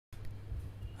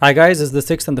Hi guys, this is the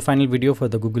sixth and the final video for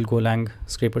the Google Golang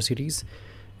scraper series,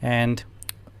 and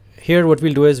here what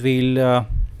we'll do is we'll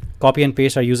copy and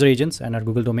paste our user agents and our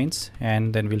Google domains,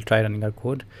 and then we'll try running our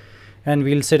code, and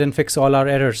we'll sit and fix all our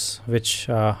errors, which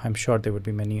I'm sure there would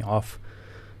be many of.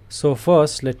 So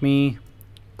first let me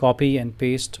copy and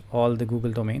paste all the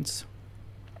Google domains,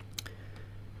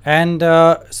 and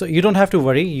so you don't have to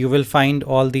worry, you will find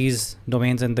all these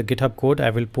domains in the GitHub code.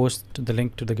 I will post the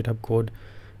link to the GitHub code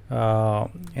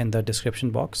in the description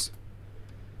box.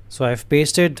 So I've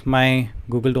pasted my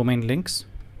Google domain links,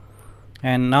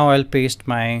 and now I'll paste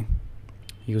my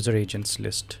user agents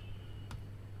list.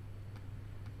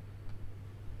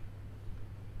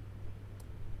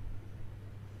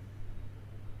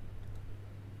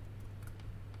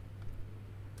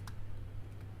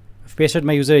 I've pasted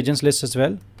my user agents list as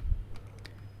well,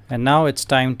 and now it's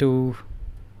time to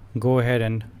go ahead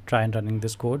and try and running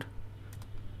this code.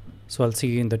 So I'll see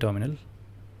you in the terminal.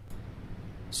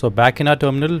 So back in our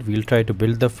terminal, we'll try to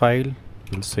build the file.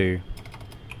 We'll say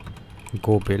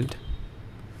go build,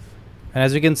 and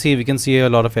as we can see a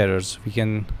lot of errors. We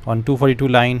can on 242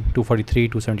 line, 243,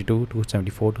 272,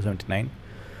 274, 279.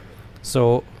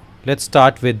 So let's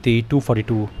start with the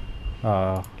 242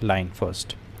 line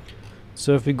first.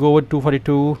 So if we go with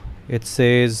 242, it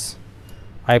says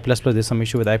I++. There's some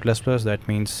issue with I++. That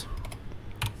means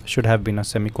should have been a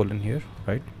semicolon here,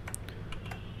 right?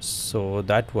 So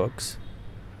that works,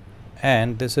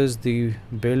 and this is the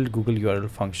build Google URL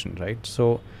function, right?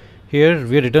 So here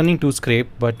we are returning to scrape,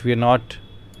 but we are not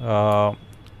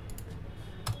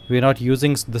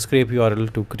using the scrape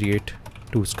URL to create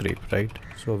to scrape, right?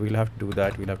 So we'll have to do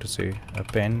that. We'll have to say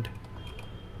append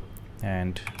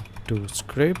and to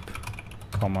scrape,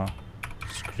 comma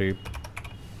scrape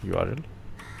URL.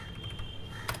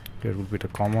 Here will be the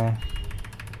comma,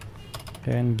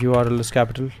 and URL is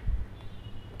capital.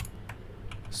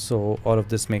 So all of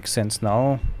this makes sense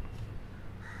now.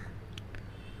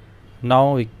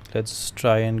 Let's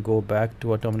try and go back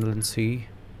to our terminal and see.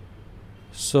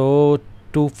 So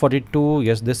 242,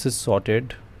 yes, this is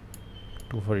sorted.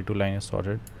 242 line is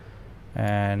sorted,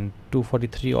 and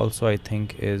 243 also I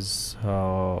think is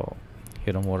more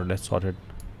or less sorted.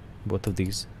 Both of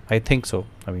these, I think so.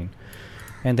 I mean,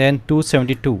 and then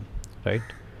 272, right?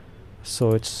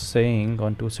 So it's saying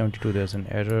on 272 there's an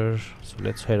error. So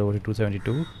let's head over to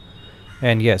 272,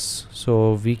 and yes,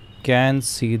 so we can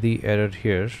see the error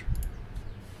here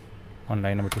on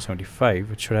line number 275,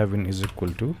 which should have been is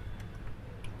equal to,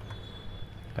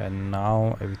 and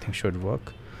now everything should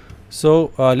work.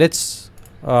 So let's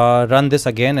run this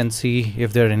again and see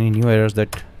if there are any new errors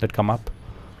that come up.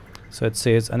 So it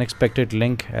says unexpected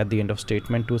link at the end of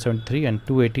statement 273, and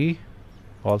 280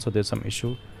 also there's some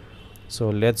issue. So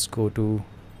let's go to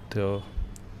the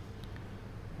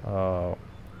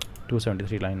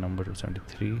 273 line number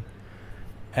 273,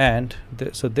 and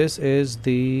so this is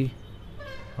the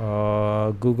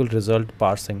Google result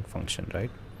parsing function,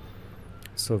 right?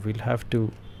 So we'll have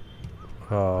to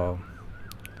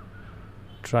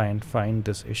try and find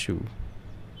this issue.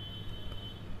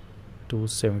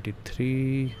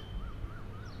 273.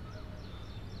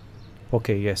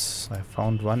 Okay, yes, I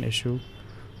found one issue.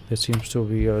 There seems to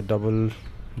be a double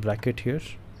bracket here.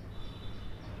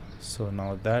 So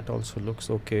now that also looks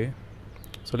okay.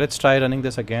 So let's try running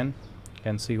this again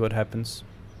and see what happens.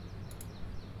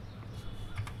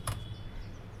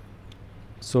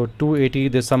 So 280,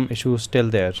 there's some issue still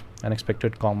there,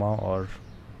 unexpected comma or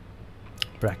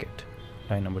bracket,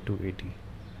 line number 280.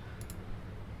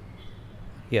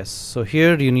 Yes, so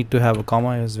here you need to have a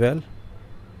comma as well.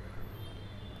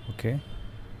 Okay,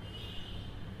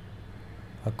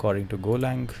 according to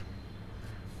Golang.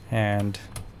 And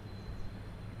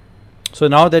so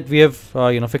now that we have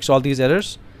fixed all these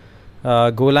errors,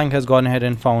 Golang has gone ahead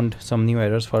and found some new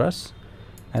errors for us,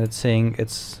 and it's saying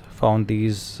it's found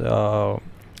these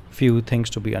few things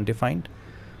to be undefined.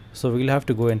 So we'll have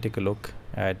to go and take a look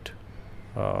at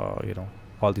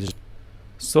all these.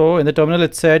 So in the terminal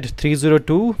it said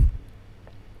 302.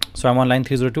 So I'm on line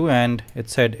 302, and it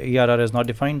said ERR is not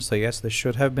defined. So yes, this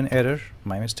should have been error,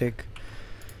 my mistake.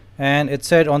 And it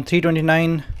said on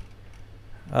 329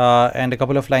 and a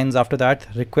couple of lines after that,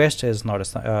 request is not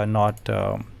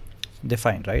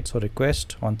defined, right? So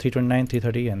request on 329,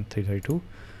 330 and 332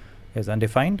 is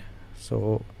undefined.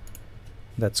 So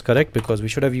that's correct, because we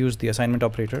should have used the assignment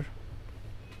operator.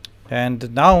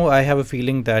 And now I have a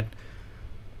feeling that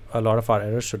a lot of our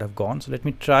errors should have gone. So let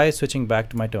me try switching back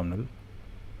to my terminal,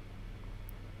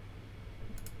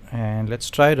 and let's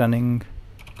try running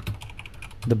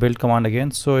the build command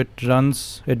again. So it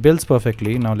builds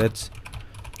perfectly. Now let's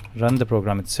run the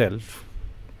program itself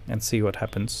and see what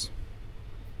happens.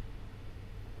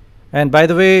 And by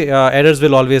the way, errors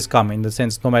will always come, in the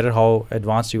sense, no matter how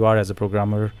advanced you are as a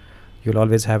programmer, you'll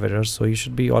always have errors. So you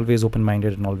should be always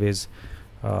open-minded and always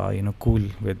cool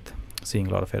with seeing a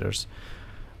lot of errors.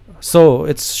 So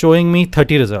it's showing me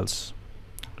 30 results,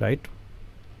 right?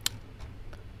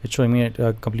 It's showing me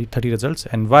a complete 30 results.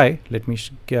 And why? Let me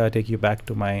take you back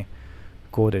to my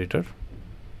code editor.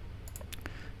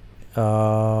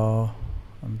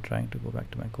 I'm trying to go back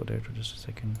to my code editor just a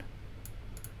second.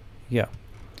 Yeah.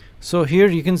 So here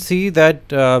you can see that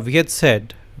we had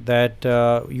said that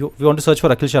we want to search for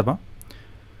Akhil Sharma,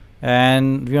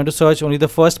 and we want to search only the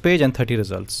first page and 30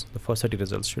 results. The first 30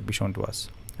 results should be shown to us,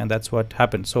 and that's what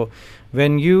happened. So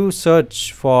when you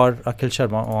search for Akhil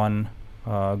Sharma on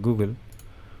Google,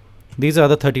 these are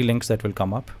the 30 links that will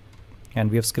come up,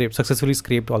 and we have successfully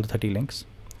scraped all the 30 links,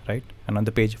 right? And on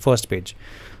the page, first page.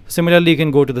 Similarly, you can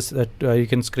go to this. You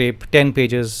can scrape 10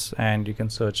 pages, and you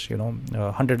can search,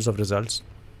 hundreds of results,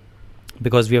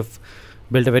 because we have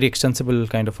built a very extensible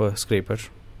kind of a scraper,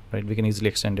 right? We can easily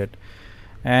extend it.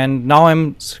 And now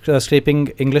I'm scraping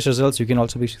English results. You can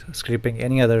also be scraping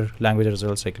any other language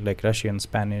results, like Russian,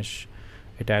 Spanish,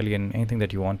 Italian, anything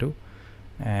that you want to.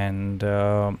 And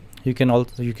you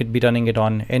could be running it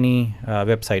on any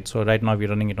website. So right now we're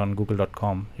running it on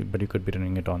google.com, but you could be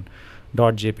running it on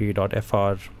 .jp,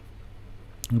 .fr,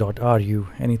 .ru,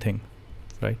 anything,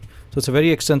 right? So it's a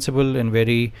very extensible and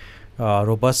very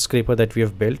robust scraper that we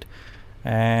have built.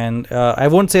 And I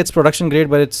won't say it's production grade,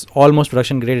 but it's almost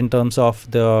production grade in terms of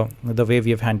the way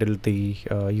we have handled the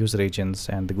user agents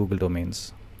and the Google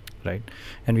domains, right?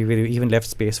 And we even left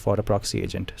space for a proxy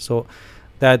agent. So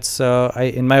that's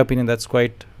in my opinion, that's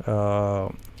quite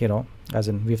as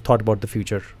in we've thought about the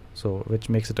future, so which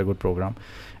makes it a good program.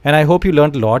 And I hope you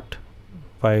learned a lot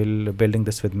while building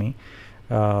this with me,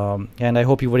 and I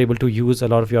hope you were able to use a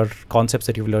lot of your concepts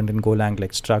that you've learned in Golang,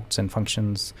 like structs and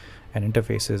functions and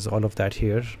interfaces, all of that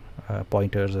here,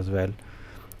 pointers as well.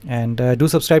 And do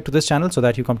subscribe to this channel so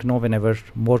that you come to know whenever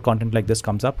more content like this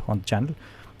comes up on the channel.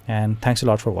 And thanks a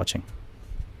lot for watching.